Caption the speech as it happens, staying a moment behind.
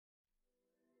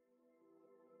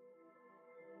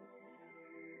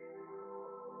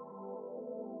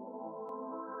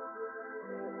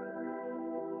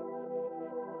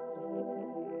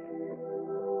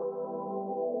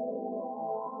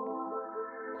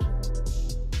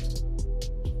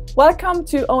Welcome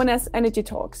to ONS Energy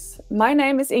Talks. My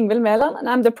name is Ingvild Meland and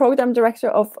I'm the Program Director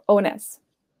of ONS.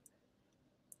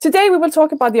 Today we will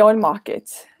talk about the oil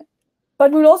market,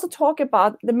 but we'll also talk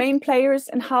about the main players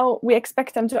and how we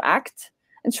expect them to act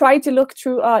and try to look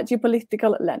through a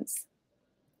geopolitical lens.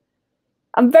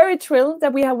 I'm very thrilled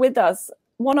that we have with us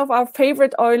one of our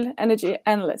favorite oil energy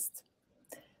analysts.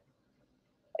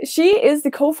 She is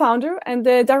the co-founder and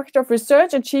the Director of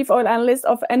Research and Chief Oil Analyst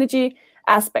of Energy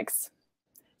Aspects.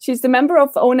 She's the member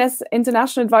of ONS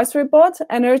International Advisory Board,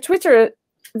 and her Twitter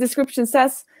description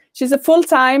says she's a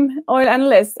full-time oil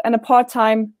analyst and a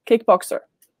part-time kickboxer.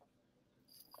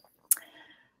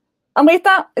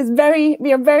 Amrita,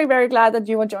 we are very, very glad that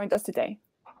you have joined us today.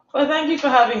 Well, thank you for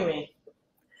having me.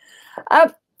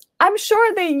 I'm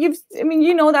sure that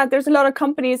you know that there's a lot of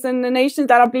companies and nations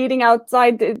that are bleeding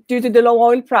outside due to the low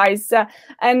oil price,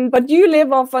 but you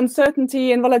live off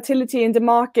uncertainty and volatility in the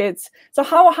markets. So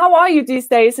how are you these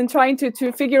days in trying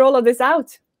to figure all of this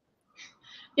out?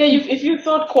 Yeah, if you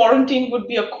thought quarantine would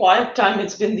be a quiet time,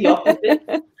 it's been the opposite.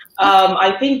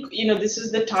 I think this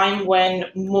is the time when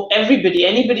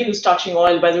anybody who's touching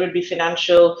oil, whether it be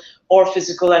financial or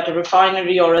physical at a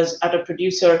refinery or at a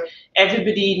producer,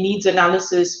 everybody needs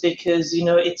analysis because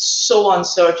it's so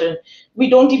uncertain. We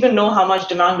don't even know how much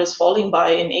demand is falling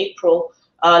by in April,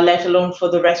 let alone for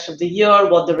the rest of the year,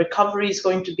 what the recovery is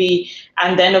going to be.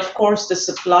 And then, of course, the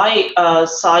supply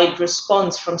side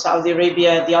response from Saudi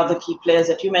Arabia, the other key players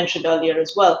that you mentioned earlier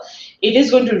as well. It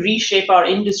is going to reshape our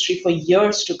industry for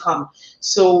years to come.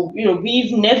 So,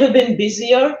 we've never been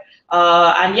busier.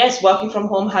 And yes, working from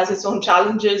home has its own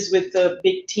challenges with the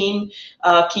big team,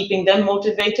 keeping them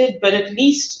motivated. But at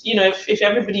least, if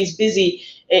everybody's busy,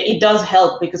 it does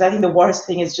help, because I think the worst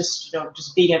thing is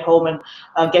just being at home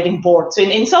and getting bored. So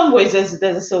in some ways, there's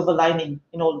a silver lining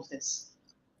in all of this.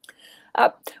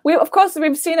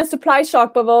 We've seen a supply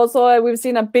shock, but also we've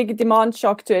seen a big demand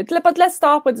shock to it. But let's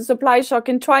start with the supply shock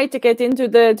and try to get into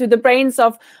the brains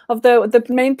of the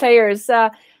main players.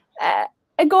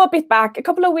 And go a bit back. A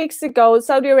couple of weeks ago,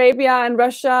 Saudi Arabia and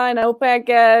Russia and OPEC,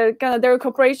 their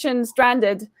cooperation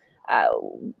stranded.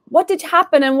 What did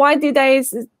happen, and why did they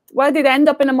end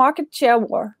up in a market share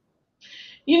war?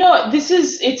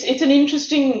 It's an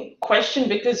interesting question,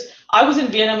 because I was in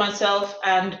Vienna myself,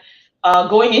 and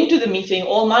going into the meeting,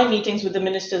 all my meetings with the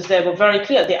ministers there were very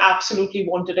clear. They absolutely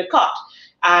wanted a cut.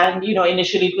 And,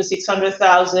 initially it was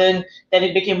 600,000, then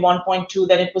it became 1.2,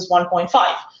 then it was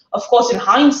 1.5. Of course, in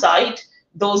hindsight,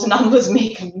 those numbers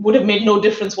would have made no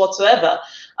difference whatsoever,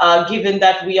 given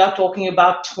that we are talking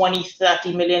about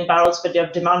 20-30 million barrels per day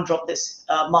of demand drop this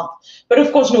month. But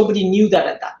of course, nobody knew that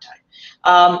at that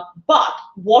time. But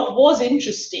what was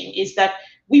interesting is that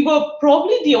we were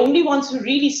probably the only ones who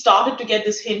really started to get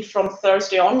this hint from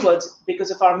Thursday onwards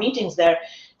because of our meetings there.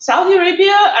 Saudi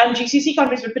Arabia and GCC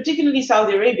countries, but particularly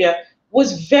Saudi Arabia,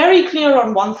 was very clear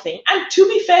on one thing. And to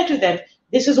be fair to them,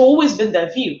 this has always been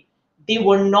their view. They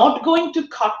were not going to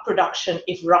cut production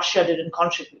if Russia didn't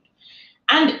contribute.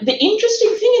 And the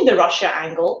interesting thing in the Russia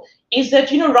angle is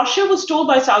that, Russia was told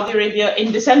by Saudi Arabia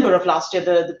in December of last year,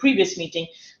 the previous meeting,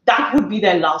 that would be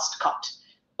their last cut.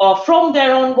 From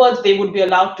there onwards, they would be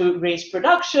allowed to raise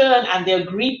production, and they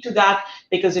agreed to that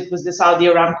because it was the Saudi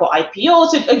Aramco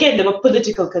IPO. So again, there were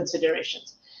political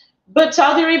considerations. But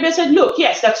Saudi Arabia said, look,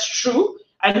 yes, that's true.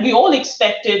 And we all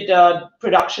expected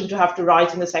production to have to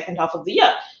rise in the second half of the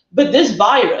year. But this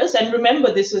virus, and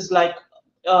remember, this is like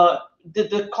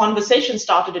the conversation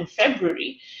started in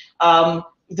February.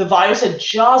 The virus had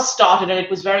just started, and it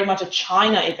was very much a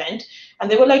China event. And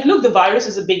they were like, look, the virus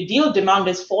is a big deal. Demand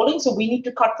is falling, so we need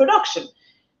to cut production.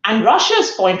 And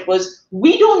Russia's point was,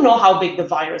 we don't know how big the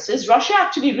virus is. Russia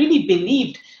actually really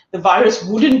believed the virus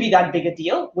wouldn't be that big a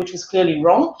deal, which was clearly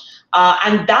wrong.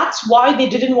 And that's why they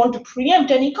didn't want to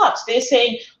preempt any cuts. They're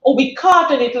saying, oh, we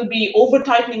cut and it'll be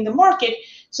over-tightening the market.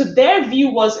 So their view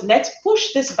was, let's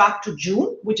push this back to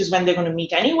June, which is when they're going to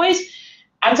meet anyways.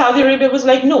 And Saudi Arabia was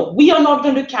like, no, we are not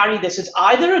going to carry this. It's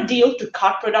either a deal to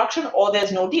cut production or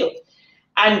there's no deal.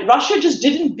 And Russia just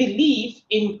didn't believe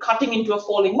in cutting into a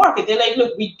falling market. They're like,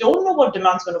 look, we don't know what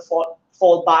demand's going to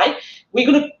fall by. We're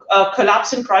going to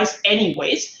collapse in price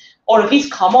anyways, or at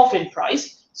least come off in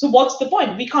price. So what's the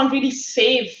point? We can't really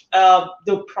save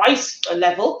the price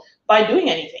level by doing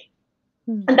anything.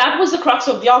 And that was the crux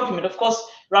of the argument. Of course,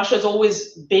 Russia's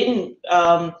always been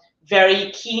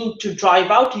very keen to drive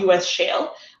out US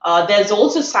shale. There's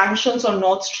also sanctions on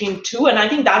Nord Stream 2, and I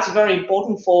think that's very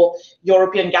important for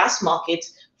European gas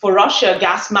markets. For Russia,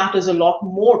 gas matters a lot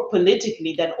more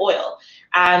politically than oil.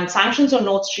 And sanctions on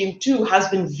Nord Stream 2 has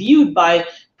been viewed by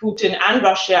Putin and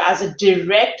Russia as a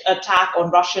direct attack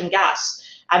on Russian gas.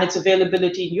 and its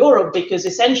availability in Europe, because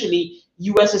essentially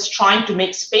US is trying to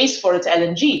make space for its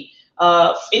LNG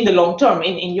in the long term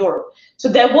in Europe. So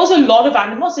there was a lot of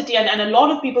animosity, and a lot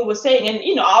of people were saying,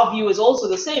 and our view is also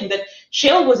the same, that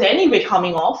shale was anyway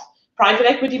coming off. Private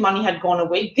equity money had gone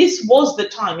away. This was the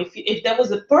time. If there was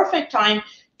the perfect time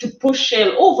to push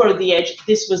shale over the edge,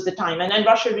 this was the time. And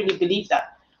Russia really believed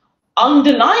that.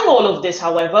 Underlying all of this,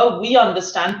 however, we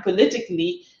understand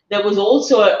politically there was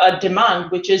also a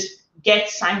demand, which is get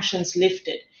sanctions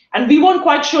lifted. And we weren't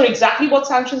quite sure exactly what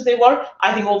sanctions they were.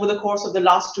 I think over the course of the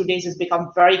last 2 days, it's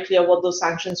become very clear what those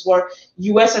sanctions were.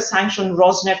 US has sanctioned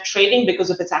Rosneft trading because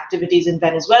of its activities in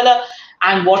Venezuela.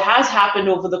 And what has happened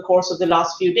over the course of the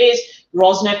last few days,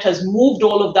 Rosneft has moved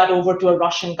all of that over to a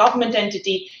Russian government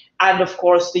entity. And of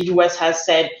course, the US has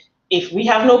said, if we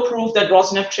have no proof that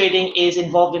Rosneft trading is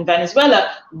involved in Venezuela,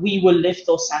 we will lift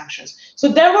those sanctions. So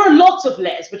there were lots of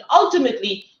layers, but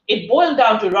ultimately it boiled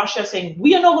down to Russia saying,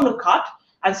 we are not going to cut.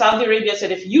 And Saudi Arabia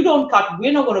said, if you don't cut,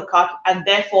 we're not going to cut. And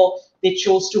therefore, they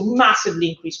chose to massively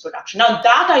increase production. Now,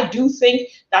 that I do think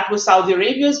that was Saudi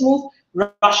Arabia's move.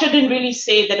 Russia didn't really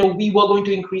say that we were going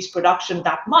to increase production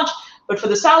that much. But for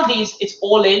the Saudis, it's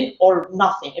all in or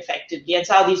nothing, effectively. And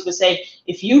Saudis were saying,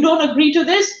 if you don't agree to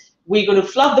this, we're going to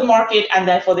flood the market. And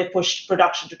therefore, they pushed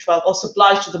production to 12, or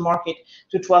supplies to the market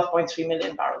to 12.3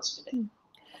 million barrels per day.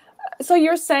 So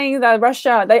you're saying that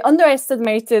Russia, they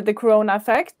underestimated the corona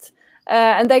effect.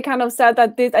 And they kind of said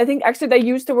that this, I think actually they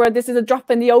used the word, this is a drop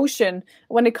in the ocean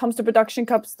when it comes to production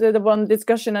cuts, the one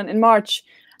discussion in March.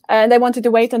 And they wanted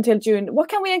to wait until June. What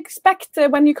can we expect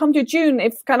when you come to June?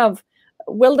 If kind of,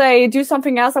 will they do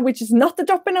something else which is not the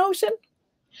drop in the ocean?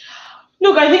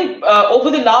 Look, I think over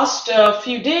the last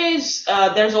few days,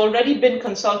 there's already been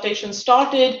consultation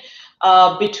started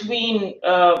between,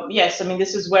 yes, I mean,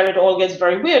 this is where it all gets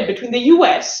very weird, between the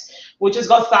US, which has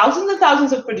got thousands and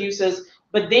thousands of producers,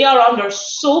 but they are under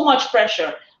so much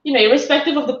pressure,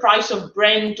 irrespective of the price of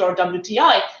Brent or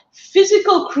WTI,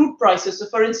 physical crude prices. So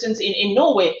for instance, in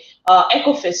Norway,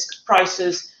 Ekofisk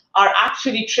prices are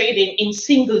actually trading in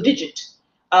single digit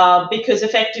because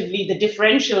effectively the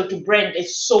differential to Brent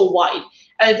is so wide.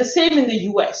 The same in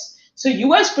the US. So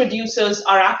US producers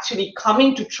are actually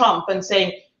coming to Trump and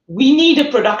saying, we need a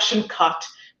production cut.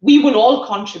 We will all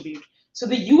contribute. So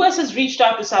the US has reached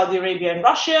out to Saudi Arabia and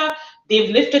Russia. They've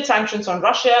lifted sanctions on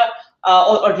Russia,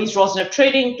 or at least Rosneft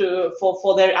trading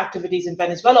for their activities in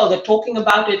Venezuela, or they're talking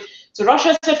about it. So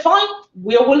Russia said, fine,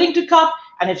 we're willing to cut.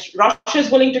 And if Russia is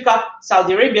willing to cut,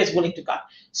 Saudi Arabia is willing to cut.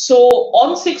 So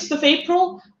on 6th of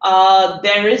April,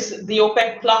 there is the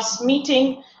OPEC Plus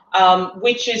meeting,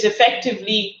 which is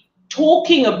effectively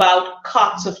talking about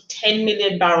cuts of 10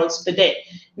 million barrels per day.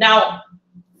 Now,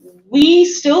 we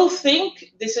still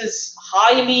think this is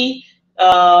highly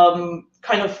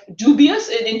kind of dubious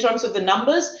in terms of the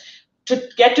numbers. To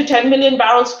get to 10 million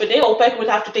barrels per day, OPEC will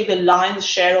have to take the lion's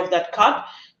share of that cut.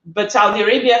 But Saudi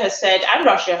Arabia has said, and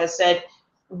Russia has said,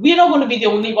 we're not going to be the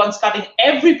only ones cutting.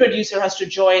 Every producer has to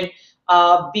join,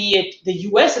 be it the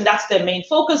US, and that's their main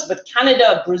focus, but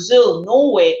Canada, Brazil,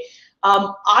 Norway.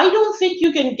 I don't think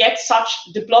you can get such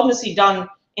diplomacy done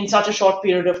in such a short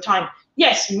period of time.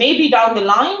 Yes, maybe down the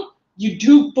line, you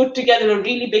do put together a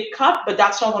really big cut, but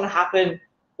that's not going to happen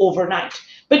overnight.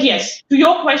 But yes, to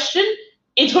your question,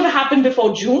 it's going to happen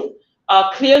before June.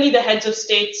 Clearly, the heads of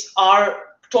states are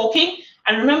talking.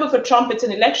 And remember, for Trump, it's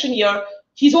an election year.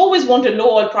 He's always wanted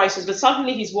low oil prices, but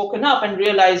suddenly he's woken up and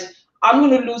realized, I'm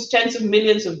going to lose tens of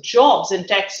millions of jobs in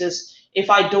Texas if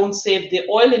I don't save the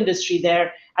oil industry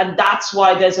there. And that's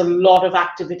why there's a lot of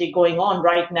activity going on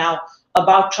right now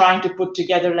about trying to put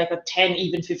together like a 10,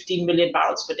 even 15 million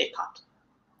barrels per day cut.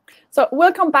 So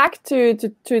we'll come back to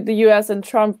the US and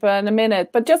Trump in a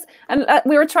minute, but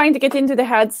we were trying to get into the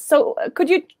heads. So could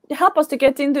you help us to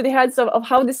get into the heads of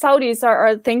how the Saudis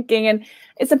are thinking? And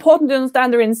it's important to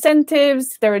understand their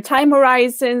incentives, their time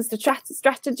horizons, the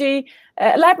strategy.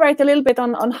 Elaborate a little bit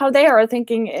on how they are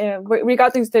thinking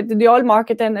regarding the oil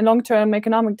market and long-term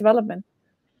economic development.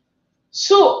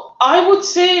 So I would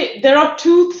say there are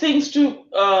two things to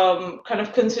kind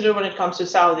of consider when it comes to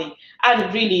Saudi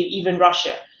and really even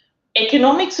Russia.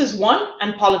 Economics is one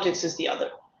and politics is the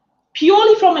other.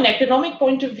 Purely from an economic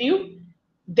point of view,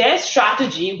 their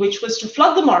strategy, which was to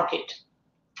flood the market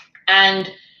and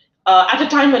at a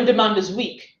time when demand is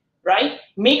weak, right,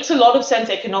 makes a lot of sense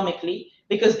economically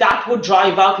because that would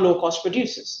drive out low-cost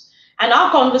producers. And our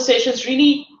conversations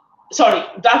really,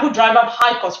 that would drive out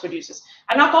high-cost producers.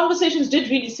 And our conversations did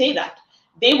really say that.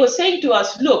 They were saying to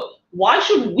us, look, why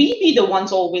should we be the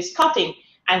ones always cutting?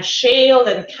 And shale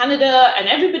and Canada and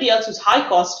everybody else who's high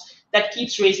cost that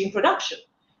keeps raising production.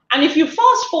 And if you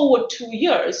fast forward 2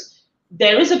 years,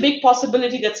 there is a big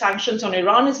possibility that sanctions on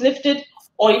Iran is lifted,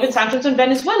 or even sanctions on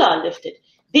Venezuela are lifted.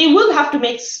 They will have to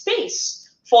make space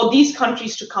for these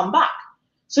countries to come back.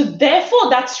 So therefore,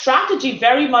 that strategy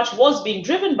very much was being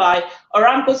driven by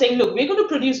Aramco saying, look, we're going to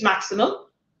produce maximum.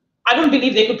 I don't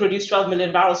believe they could produce 12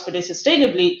 million barrels per day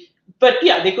sustainably, but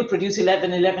yeah, they could produce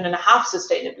 11 and a half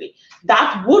sustainably.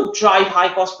 That would drive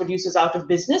high-cost producers out of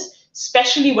business,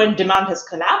 especially when demand has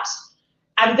collapsed.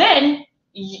 And then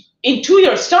in 2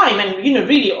 years' time, and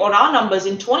really on our numbers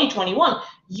in 2021,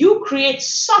 you create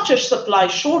such a supply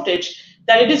shortage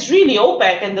that it is really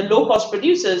OPEC and the low-cost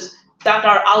producers that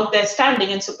are out there standing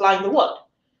and supplying the world.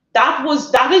 That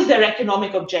is their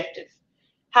economic objective.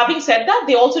 Having said that,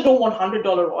 they also don't want $100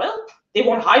 oil. They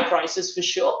want high prices for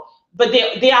sure, but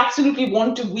they absolutely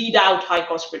want to weed out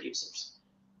high-cost producers.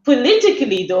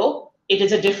 Politically, though, it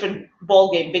is a different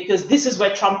ballgame because this is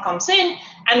where Trump comes in,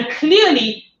 and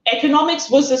clearly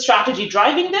economics was the strategy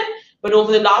driving them, but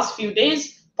over the last few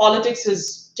days, politics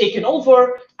has taken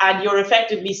over, and you're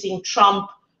effectively seeing Trump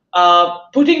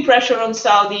putting pressure on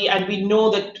Saudi, and we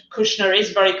know that Kushner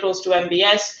is very close to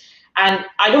MBS, and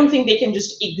I don't think they can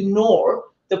just ignore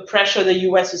the pressure the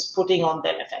US is putting on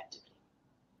them effectively.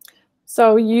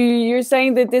 So you're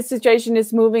saying that this situation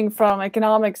is moving from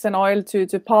economics and oil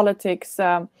to politics.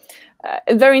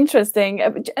 Very interesting.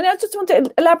 And I just want to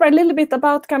elaborate a little bit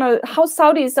about kind of how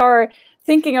Saudis are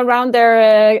thinking around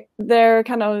their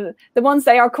kind of the ones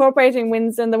they are cooperating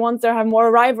with and the ones that have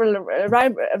more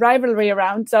rivalry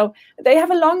around. So they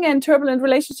have a long and turbulent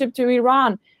relationship to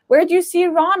Iran. Where do you see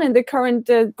Iran in the current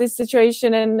this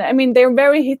situation? And I mean, they're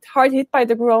very hard hit by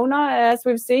the corona, as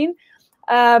we've seen.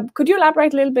 Could you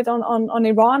elaborate a little bit on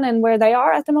Iran and where they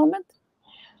are at the moment?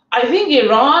 I think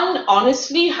Iran,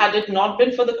 honestly, had it not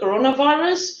been for the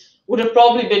coronavirus, would have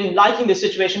probably been liking the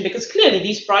situation, because clearly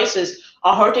these prices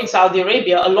are hurting Saudi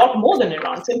Arabia a lot more than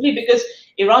Iran, simply because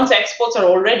Iran's exports are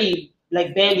already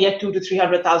like barely at 200,000 to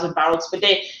 300,000 barrels per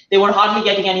day. They were hardly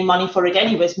getting any money for it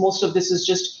anyways. Most of this is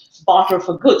just barter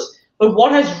for goods. But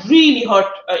what has really hurt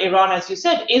Iran, as you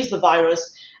said, is the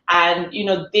virus. And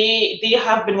they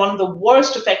have been one of the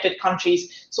worst affected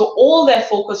countries. So all their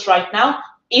focus right now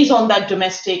is on that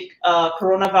domestic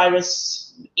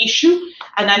coronavirus issue.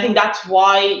 And I think that's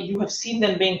why you have seen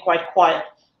them being quite quiet.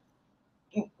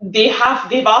 They've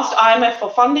asked IMF for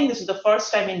funding. This is the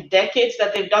first time in decades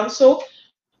that they've done so.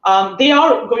 They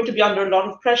are going to be under a lot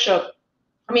of pressure.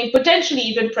 I mean, potentially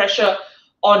even pressure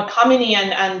on Khamenei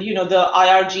and the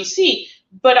IRGC.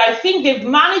 But I think they've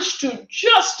managed to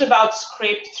just about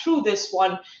scrape through this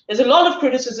one. There's a lot of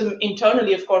criticism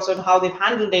internally, of course, on how they've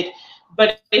handled it.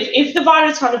 But if the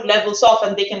virus kind of levels off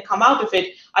and they can come out of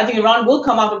it, I think Iran will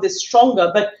come out of this stronger.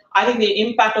 But I think the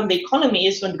impact on the economy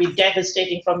is going to be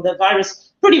devastating from the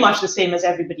virus, pretty much the same as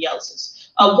everybody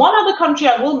else's. One other country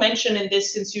I will mention in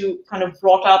this, since you kind of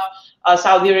brought up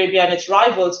Saudi Arabia and its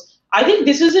rivals, I think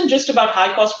this isn't just about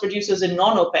high-cost producers in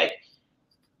non-OPEC.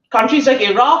 Countries like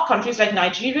Iraq, countries like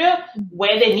Nigeria,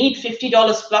 where they need $50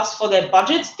 plus for their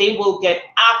budgets, they will get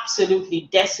absolutely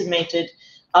decimated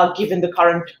given the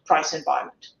current price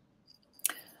environment.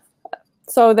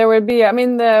 So there will be, I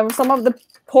mean, some of the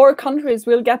poor countries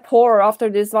will get poorer after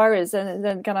this virus, and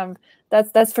then kind of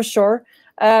that's for sure.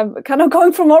 Kind of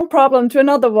going from one problem to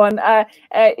another one.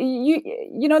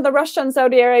 The Russia and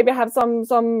Saudi Arabia have some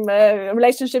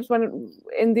relationships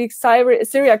in the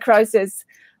Syria crisis.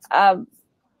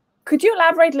 Could you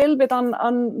elaborate a little bit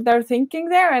on their thinking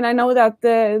there? And I know that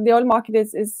the oil market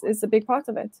is a big part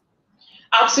of it.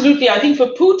 Absolutely. I think for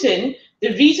Putin, the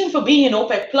reason for being in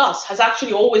OPEC Plus has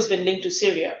actually always been linked to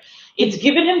Syria. It's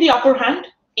given him the upper hand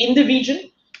in the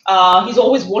region. He's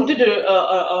always wanted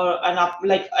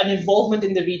an involvement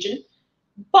in the region.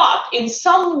 But in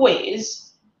some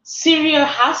ways, Syria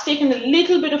has taken a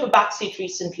little bit of a backseat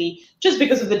recently, just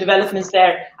because of the developments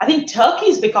there. I think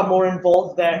Turkey's become more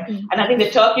involved there. And I think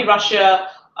the Turkey-Russia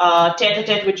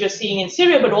tete-a-tete, which you're seeing in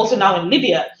Syria, but also now in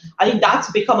Libya, I think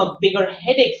that's become a bigger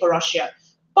headache for Russia.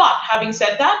 But having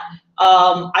said that,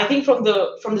 I think from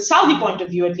the Saudi point of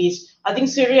view, at least, I think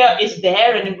Syria is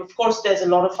there. And of course, there's a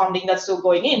lot of funding that's still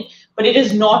going in, but it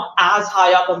is not as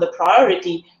high up on the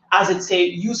priority as it, say,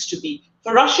 used to be.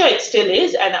 For Russia, it still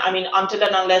is. And I mean, until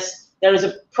and unless there is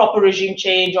a proper regime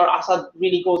change or Assad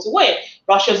really goes away,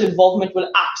 Russia's involvement will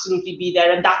absolutely be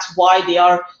there. And that's why they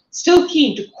are still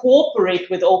keen to cooperate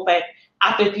with OPEC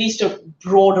at least a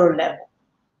broader level.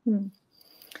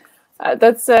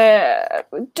 That's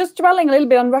just dwelling a little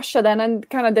bit on Russia then, and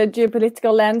kind of the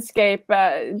geopolitical landscape.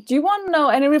 Do you want to know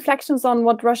any reflections on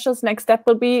what Russia's next step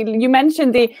will be? You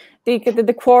mentioned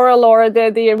the quarrel or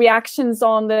the reactions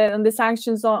on the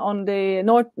sanctions on the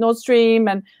Nord Stream,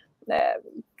 and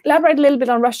elaborate a little bit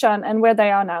on Russia and where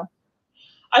they are now?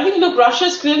 I think, look, Russia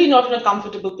is clearly not in a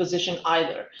comfortable position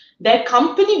either. Their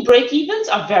company break-evens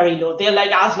are very low. They're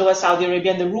like as low as Saudi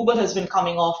Arabia, and the ruble has been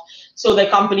coming off. So their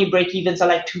company break-evens are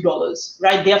like $2,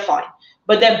 right? They're fine.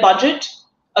 But their budget,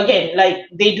 again, like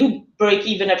they do break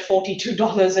even at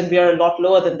 $42, and we are a lot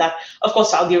lower than that. Of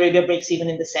course, Saudi Arabia breaks even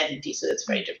in the 70s, so it's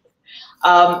very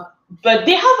different. But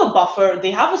they have a buffer.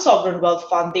 They have a sovereign wealth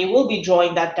fund. They will be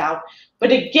drawing that down.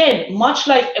 But again, much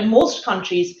like most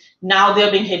countries, now they're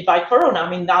being hit by Corona. I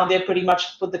mean, now they're pretty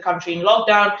much put the country in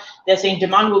lockdown. They're saying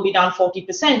demand will be down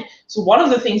 40%. So one of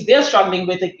the things they're struggling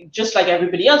with, just like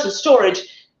everybody else, is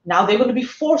storage. Now they're going to be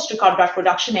forced to cut back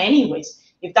production anyways.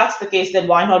 If that's the case, then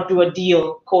why not do a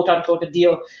deal, quote unquote, a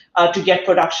deal to get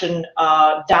production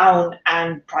down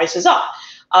and prices up?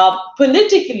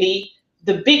 Politically,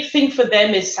 the big thing for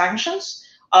them is sanctions.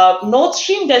 Nord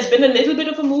Stream, there's been a little bit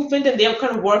of a movement, and they're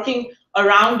kind of working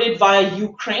around it via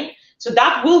Ukraine. So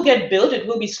that will get built. It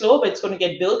will be slow, but it's going to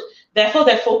get built. Therefore,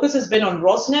 their focus has been on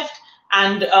Rosneft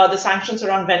and the sanctions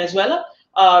around Venezuela.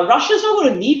 Russia's not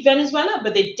going to leave Venezuela,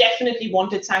 but they definitely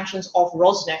wanted sanctions off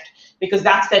Rosneft because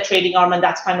that's their trading arm, and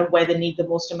that's kind of where they need the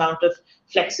most amount of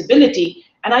flexibility.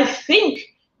 And I think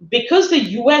because the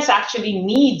US actually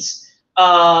needs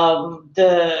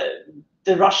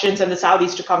the Russians and the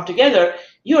Saudis to come together,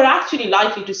 you're actually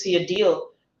likely to see a deal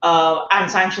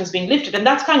and sanctions being lifted. And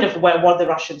that's kind of what the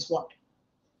Russians want.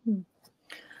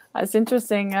 It's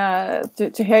interesting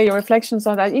to hear your reflections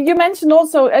on that. You mentioned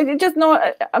also, I just know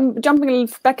I'm jumping a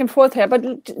little back and forth here, but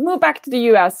move back to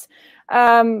the US.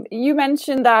 You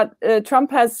mentioned that Trump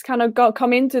has kind of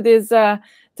come into this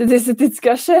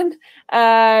discussion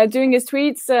doing his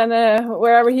tweets and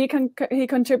wherever he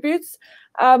contributes.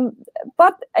 And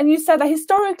you said that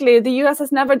historically the US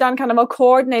has never done kind of a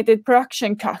coordinated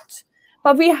production cut.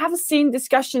 But we have seen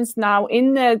discussions now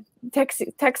in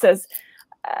Texas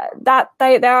that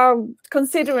they are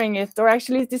considering it or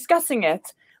actually discussing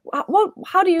it.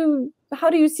 How do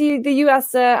you see the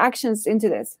U.S. actions into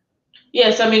this?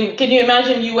 Yes, I mean, can you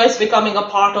imagine U.S. becoming a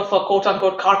part of a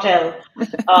quote-unquote cartel?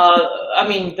 I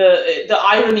mean, the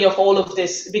irony of all of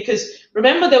this, because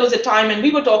remember there was a time, and we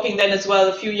were talking then as well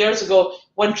a few years ago,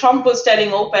 when Trump was telling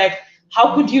OPEC,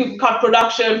 how could you cut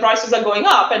production, prices are going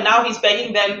up, and now he's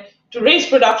begging them to raise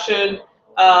production,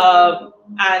 and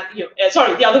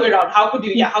sorry, the other way around. How could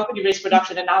you raise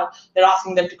production? And now they're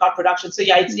asking them to cut production. So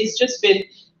yeah, it's just been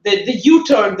the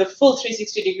U-turn, the full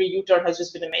 360-degree U-turn has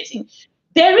just been amazing.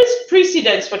 There is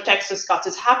precedence for Texas cuts.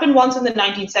 It's happened once in the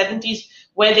 1970s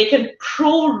where they can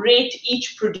prorate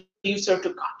each producer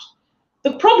to cut.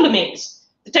 The problem is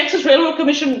the Texas Railroad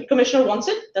Commissioner wants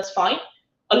it. That's fine.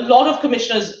 A lot of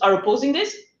commissioners are opposing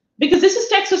this, because this is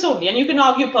Texas only, and you can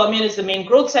argue Permian is the main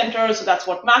growth center, so that's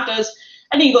what matters,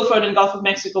 and Eagle Ford and Gulf of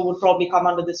Mexico would probably come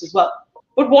under this as well.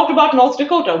 But what about North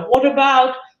Dakota? What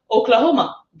about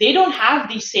Oklahoma? They don't have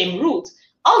these same rules.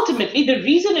 Ultimately, the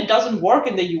reason it doesn't work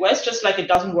in the US, just like it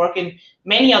doesn't work in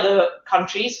many other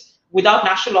countries without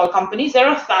national oil companies, there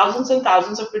are thousands and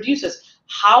thousands of producers.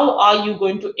 How are you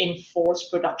going to enforce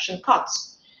production cuts?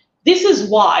 This is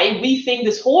why we think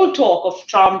this whole talk of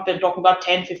Trump and talking about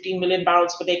 10, 15 million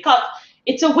barrels per day cut,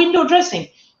 it's a window dressing.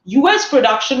 US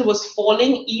production was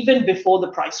falling even before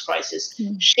the price crisis.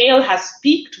 Shale has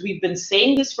peaked. We've been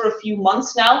saying this for a few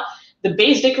months now. The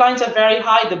base declines are very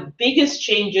high. The biggest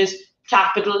change is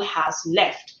capital has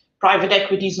left. Private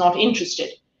equity is not interested.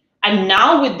 And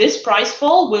now with this price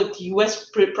fall, with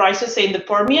US prices, say in the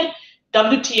Permian,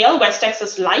 WTL, West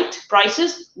Texas Light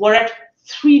prices were at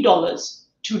 $3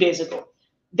 2 days ago.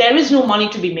 There is no money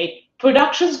to be made.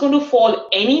 Production is going to fall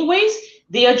anyways.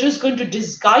 They are just going to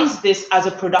disguise this as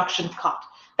a production cut.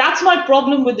 That's my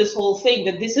problem with this whole thing,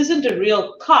 that this isn't a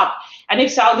real cut. And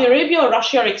if Saudi Arabia or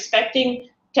Russia are expecting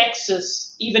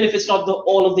Texas, even if it's not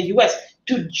all of the US,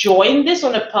 to join this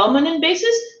on a permanent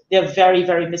basis, they're very,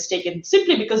 very mistaken,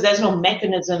 simply because there's no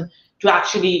mechanism to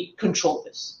actually control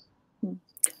this.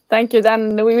 Thank you.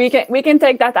 Then we can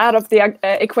take that out of the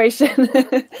equation.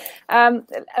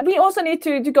 We also need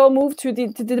to move to the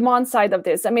demand side of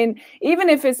this. I mean, even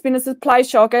if it's been a supply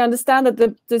shock, I understand that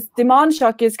the demand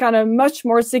shock is kind of much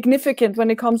more significant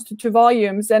when it comes to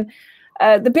volumes. And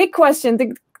the big question,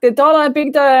 the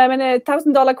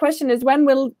 $1,000 question is, when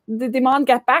will the demand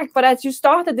get back? But as you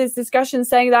started this discussion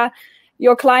saying that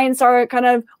your clients are kind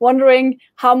of wondering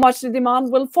how much the demand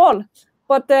will fall.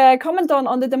 But comment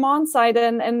on the demand side,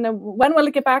 and when will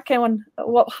it get back, and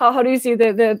how do you see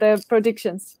the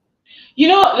predictions? You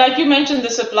know, like you mentioned, the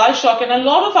supply shock, and a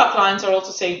lot of our clients are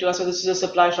also saying to us, so this is a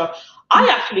supply shock. I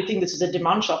actually think this is a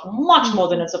demand shock, much more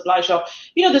than a supply shock.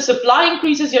 You know, the supply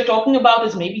increases you're talking about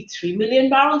is maybe 3 million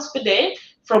barrels per day.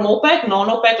 from OPEC,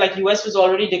 non-OPEC, like US was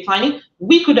already declining,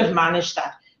 we could have managed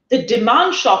that. The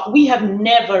demand shock, we have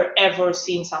never, ever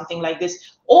seen something like this.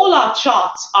 All our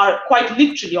charts are quite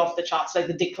literally off the charts, like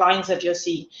the declines that you're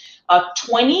seeing.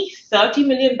 20, 30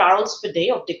 million barrels per day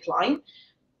of decline.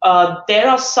 There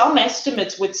are some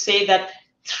estimates which say that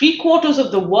 3/4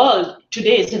 of the world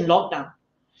today is in lockdown.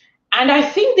 And I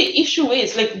think the issue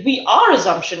is, like, our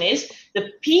assumption is the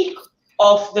peak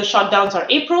of the shutdowns are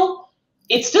April.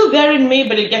 It's still there in May,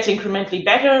 but it gets incrementally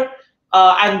better.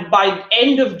 And by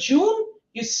end of June,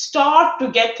 you start to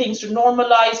get things to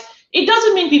normalize. It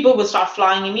doesn't mean people will start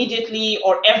flying immediately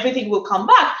or everything will come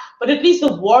back, but at least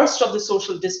the worst of the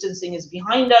social distancing is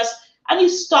behind us, and you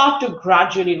start to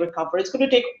gradually recover. It's going to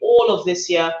take all of this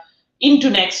year into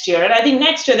next year. And I think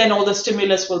next year, then all the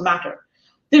stimulus will matter.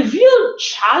 The real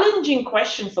challenging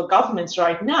question for governments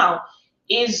right now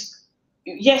is,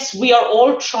 yes, we are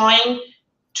all trying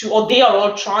to, or they are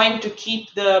all trying to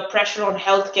keep the pressure on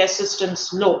healthcare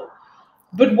systems low.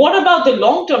 But what about the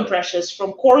long-term pressures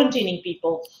from quarantining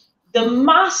people, the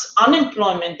mass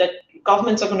unemployment that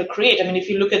governments are going to create? I mean, if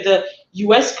you look at the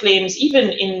US claims, even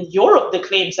in Europe, the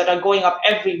claims that are going up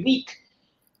every week,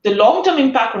 the long-term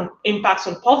impacts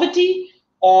on poverty,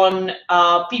 on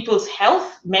people's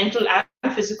health, mental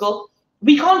and physical,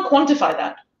 we can't quantify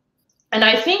that. And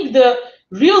I think the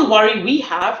real worry we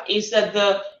have is that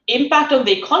the impact on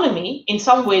the economy, in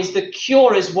some ways, the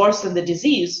cure is worse than the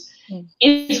disease,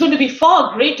 is going to be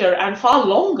far greater and far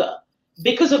longer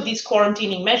because of these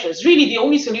quarantining measures. Really, the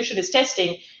only solution is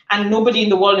testing, and nobody in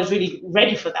the world is really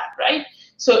ready for that, right?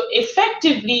 So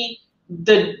effectively,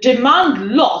 the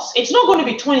demand loss, it's not going to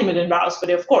be 20 million barrels per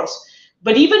day, of course,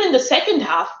 but even in the second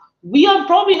half, we are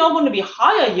probably not going to be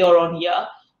higher year on year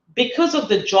because of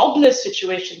the jobless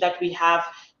situation that we have,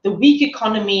 the weak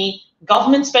economy,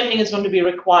 government spending is going to be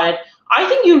required. I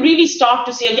think you really start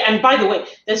to see, and by the way,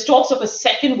 there's talks of a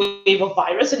second wave of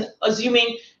virus, and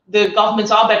assuming the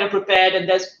governments are better prepared and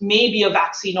there's maybe a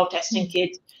vaccine or testing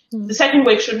kit, the second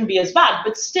wave shouldn't be as bad.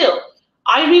 But still,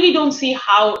 I really don't see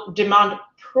how demand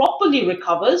properly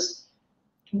recovers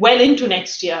well into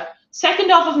next year. Second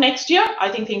half of next year, I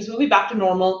think things will be back to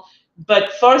normal,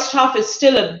 but first half is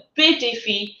still a bit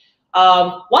iffy.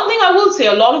 One thing I will say,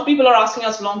 a lot of people are asking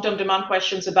us long-term demand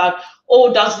questions about,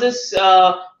 oh, does this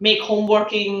make home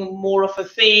working more of a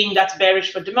thing that's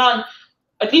bearish for demand?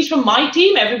 At least from my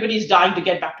team, everybody's dying to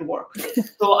get back to work.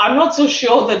 So I'm not so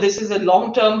sure that this is a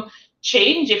long-term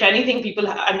change. If anything, people,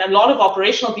 and a lot of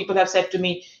operational people have said to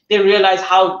me, they realize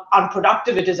how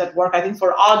unproductive it is at work. I think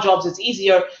for our jobs, it's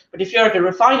easier. But if you're at a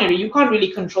refinery, you can't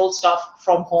really control stuff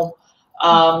from home.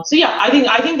 So yeah, I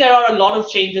think there are a lot of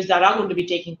changes that are going to be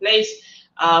taking place.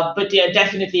 But yeah,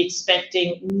 definitely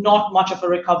expecting not much of a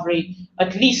recovery,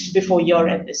 at least before year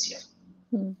end this year.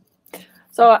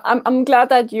 So I'm glad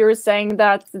that you're saying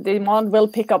that the demand will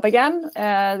pick up again.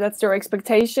 That's your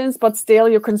expectations, but still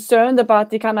you're concerned about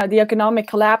the kind of the economic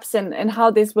collapse and how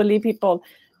this will leave people.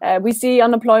 We see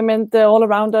unemployment all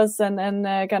around us, and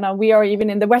kind of we are even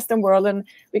in the Western world, and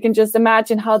we can just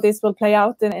imagine how this will play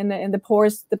out in the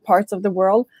poorest parts of the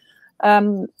world.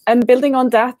 And building on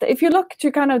that, if you look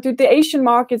to kind of to the Asian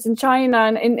markets in China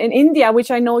and in India, which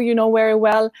I know you know very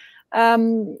well,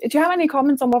 do you have any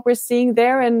comments on what we're seeing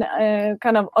there and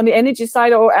kind of on the energy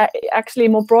side, or actually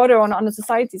more broader on the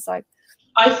society side?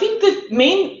 I think the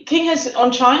main thing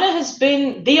on China has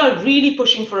been they are really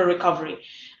pushing for a recovery.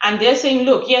 And they're saying,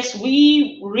 look, yes,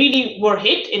 we really were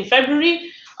hit in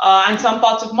February and some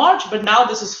parts of March, but now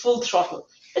this is full throttle.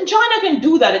 And China can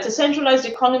do that. It's a centralized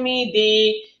economy.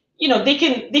 They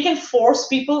can force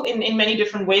people in many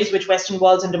different ways, which Western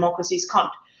worlds and democracies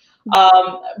can't.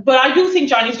 But I do think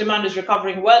Chinese demand is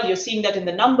recovering well. You're seeing that in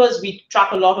the numbers. We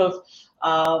track a lot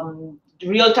of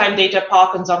real-time data,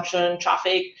 power consumption,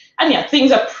 traffic, and yeah,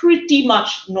 things are pretty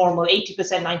much normal, 80%,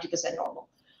 90% normal.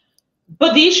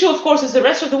 But the issue, of course, is the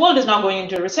rest of the world is now going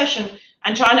into a recession,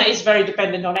 and China is very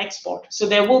dependent on export. So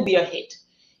there will be a hit.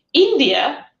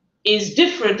 India is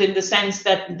different in the sense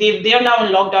that they are now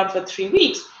in lockdown for 3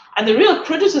 weeks. And the real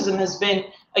criticism has been,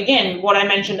 again, what I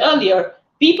mentioned earlier,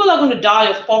 people are going to die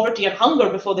of poverty and hunger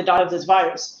before they die of this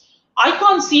virus. I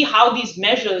can't see how these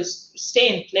measures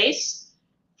stay in place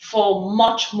for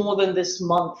much more than this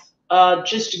month,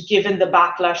 just given the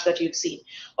backlash that you've seen.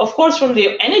 Of course, from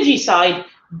the energy side,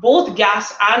 both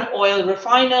gas and oil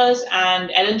refiners and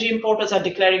LNG importers are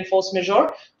declaring force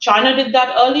majeure. China did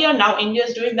that earlier. Now India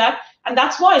is doing that. And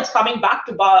that's why it's coming back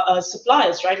to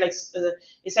suppliers, right? Like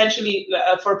essentially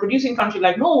for a producing country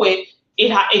like Norway,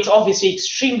 it's obviously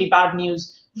extremely bad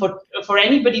news. For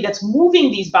anybody that's moving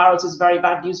these barrels is very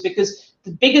bad news, because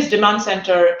the biggest demand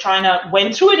center, China,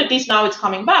 went through it. At least now it's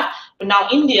coming back. now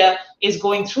India is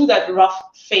going through that rough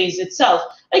phase itself.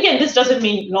 Again, this doesn't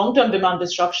mean long-term demand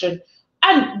destruction.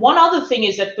 And one other thing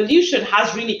is that pollution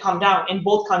has really come down in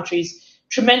both countries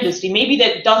tremendously. Maybe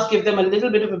that does give them a little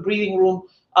bit of a breathing room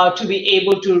to be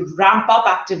able to ramp up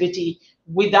activity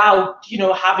without,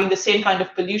 having the same kind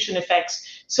of pollution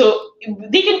effects. So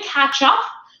they can catch up,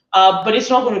 but it's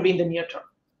not going to be in the near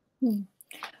term.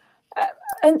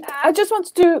 And I just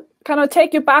wanted to kind of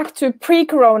take you back to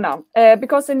pre-corona,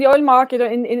 because in the oil market, or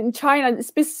in China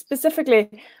specifically,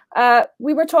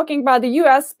 we were talking about the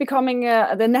US becoming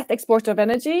the net exporter of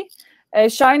energy.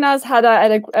 China's had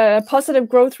a positive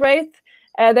growth rate.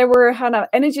 There were kind of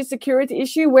energy security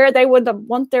issue where they would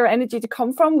want their energy to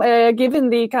come from, given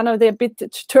the kind of the bit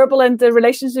turbulent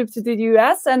relationship to the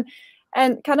US. And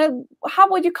kind of how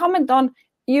would you comment on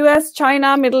US,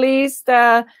 China, Middle East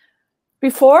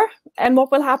before, and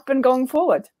what will happen going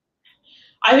forward?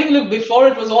 I think, look, before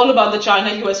it was all about the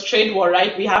China-US trade war,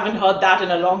 right? We haven't heard that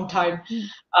in a long time.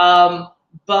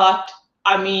 But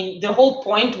I mean, the whole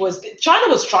point was China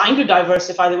was trying to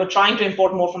diversify. They were trying to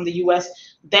import more from the US.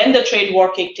 Then the trade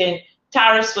war kicked in,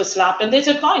 tariffs were slapped, and they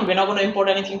said, fine, we're not going to import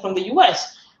anything from the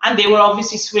US. And they were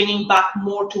obviously swinging back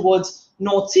more towards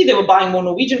North Sea. They were buying more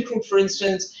Norwegian crude, for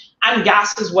instance, and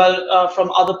gas as well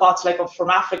from other parts, like from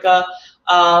Africa.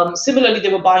 Similarly,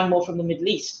 they were buying more from the Middle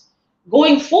East.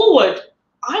 Going forward,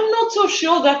 I'm not so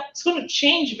sure that's going to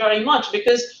change very much,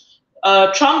 because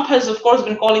Trump has, of course,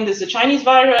 been calling this the Chinese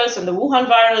virus and the Wuhan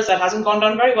virus. That hasn't gone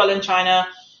down very well in China.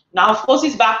 Now, of course,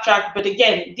 he's backtracked. But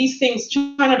again, these things,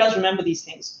 China does remember these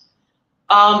things.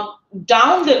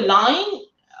 Down the line,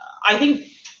 I think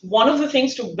one of the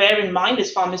things to bear in mind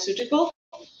is pharmaceutical.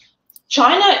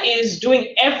 China is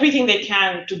doing everything they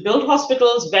can to build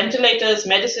hospitals, ventilators,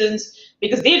 medicines,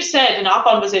 because they've said in our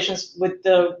conversations with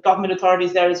the government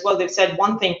authorities there as well, they've said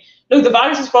one thing: look, the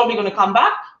virus is probably going to come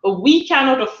back, but we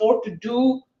cannot afford to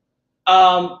do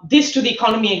this to the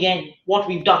economy again, what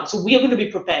we've done. So we are going to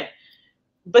be prepared.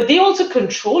 But they also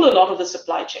control a lot of the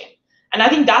supply chain. And I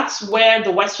think that's where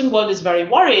the Western world is very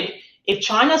worried. If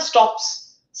China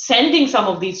stops sending some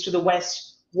of these to the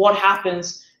West, what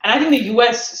happens? And I think the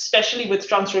US, especially with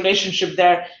Trump's relationship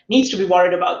there, needs to be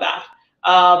worried about that.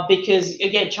 Because,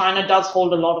 again, China does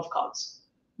hold a lot of cards.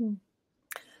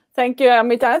 Thank you,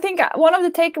 Amrita. I think one of the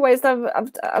takeaways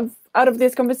out of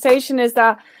this conversation is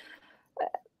that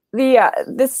we are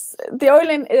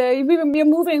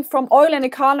moving from oil and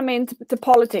economy into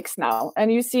politics now,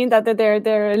 and you've seen that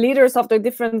their leaders of the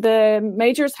different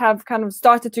majors have kind of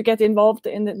started to get involved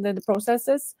in the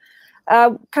processes.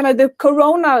 Kind of the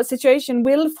Corona situation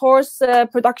will force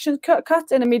production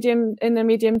cut in a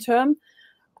medium term.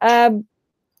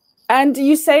 And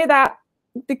you say that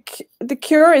the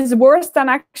cure is worse than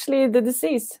actually the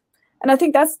disease. And I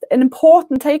think that's an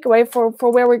important takeaway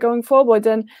for where we're going forward,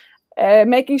 and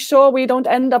making sure we don't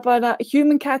end up in a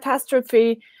human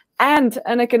catastrophe and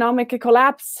an economic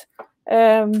collapse.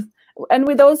 And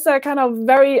with those kind of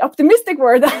very optimistic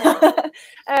words,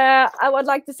 I would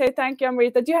like to say thank you,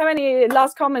 Amrita. Do you have any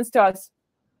last comments to us?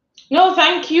 No,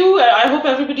 thank you. I hope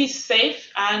everybody's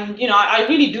safe. And, I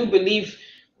really do believe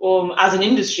as an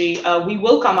industry, we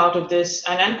will come out of this,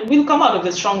 and we'll come out of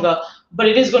this stronger. But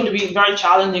it is going to be very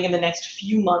challenging in the next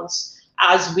few months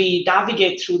as we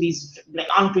navigate through these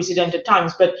unprecedented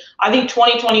times. But I think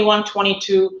 2021,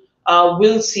 22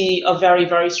 will see a very,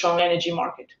 very strong energy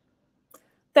market.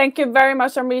 Thank you very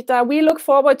much, Amrita. We look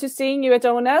forward to seeing you at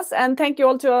ONS, and thank you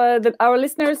all to our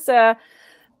listeners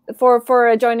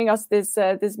for joining us this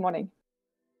morning.